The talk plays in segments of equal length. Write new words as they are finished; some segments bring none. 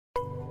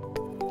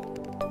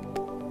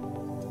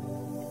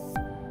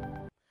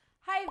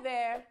Hi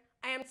there,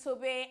 I am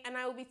Tobe and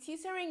I will be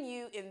tutoring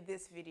you in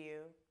this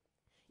video.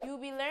 You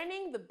will be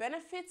learning the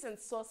benefits and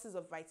sources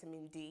of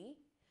vitamin D,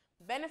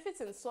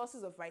 benefits and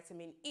sources of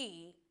vitamin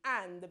E,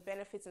 and the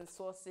benefits and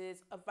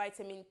sources of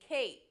vitamin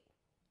K.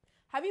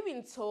 Have you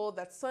been told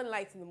that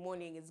sunlight in the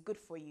morning is good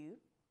for you?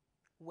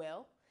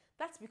 Well,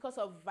 that's because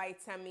of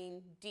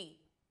vitamin D.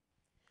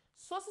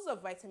 Sources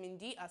of vitamin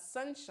D are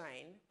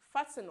sunshine,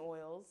 fats and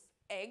oils,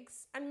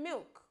 eggs, and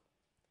milk.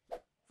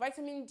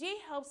 Vitamin D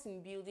helps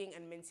in building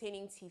and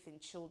maintaining teeth in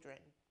children.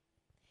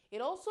 It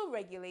also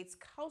regulates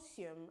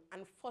calcium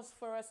and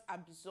phosphorus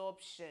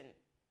absorption.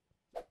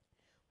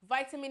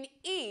 Vitamin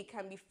E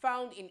can be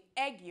found in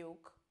egg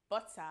yolk,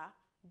 butter,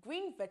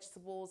 green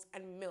vegetables,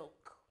 and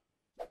milk.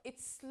 It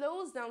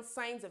slows down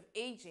signs of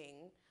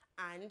aging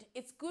and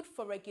it's good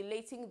for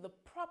regulating the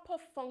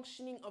proper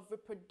functioning of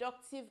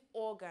reproductive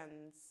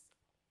organs.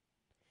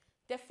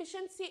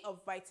 Deficiency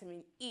of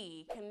vitamin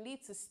E can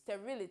lead to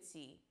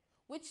sterility,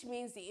 which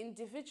means the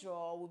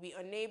individual will be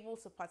unable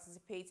to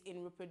participate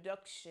in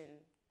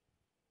reproduction.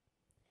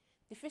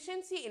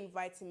 Deficiency in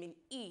vitamin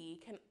E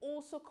can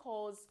also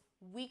cause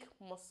weak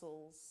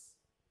muscles.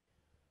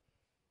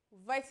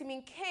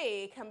 Vitamin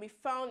K can be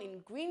found in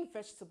green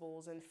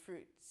vegetables and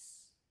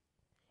fruits.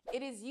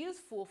 It is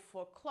useful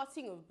for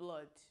clotting of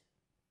blood.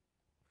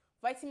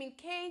 Vitamin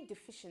K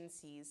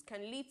deficiencies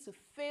can lead to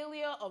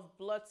failure of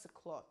blood to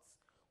clot,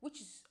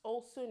 which is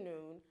also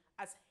known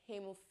as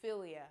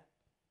hemophilia.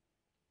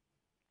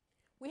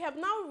 We have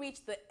now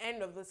reached the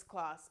end of this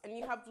class and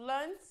you have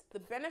learned the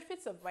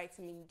benefits of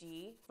vitamin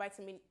D,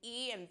 vitamin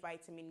E and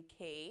vitamin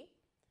K,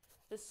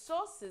 the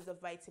sources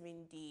of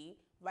vitamin D,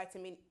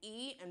 vitamin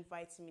E and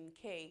vitamin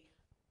K,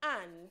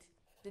 and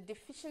the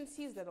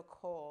deficiencies that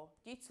occur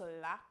due to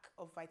lack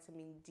of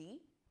vitamin D,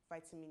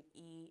 vitamin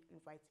E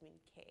and vitamin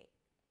K.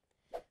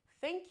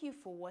 Thank you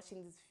for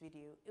watching this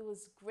video. It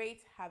was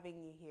great having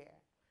you here.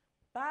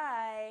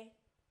 Bye!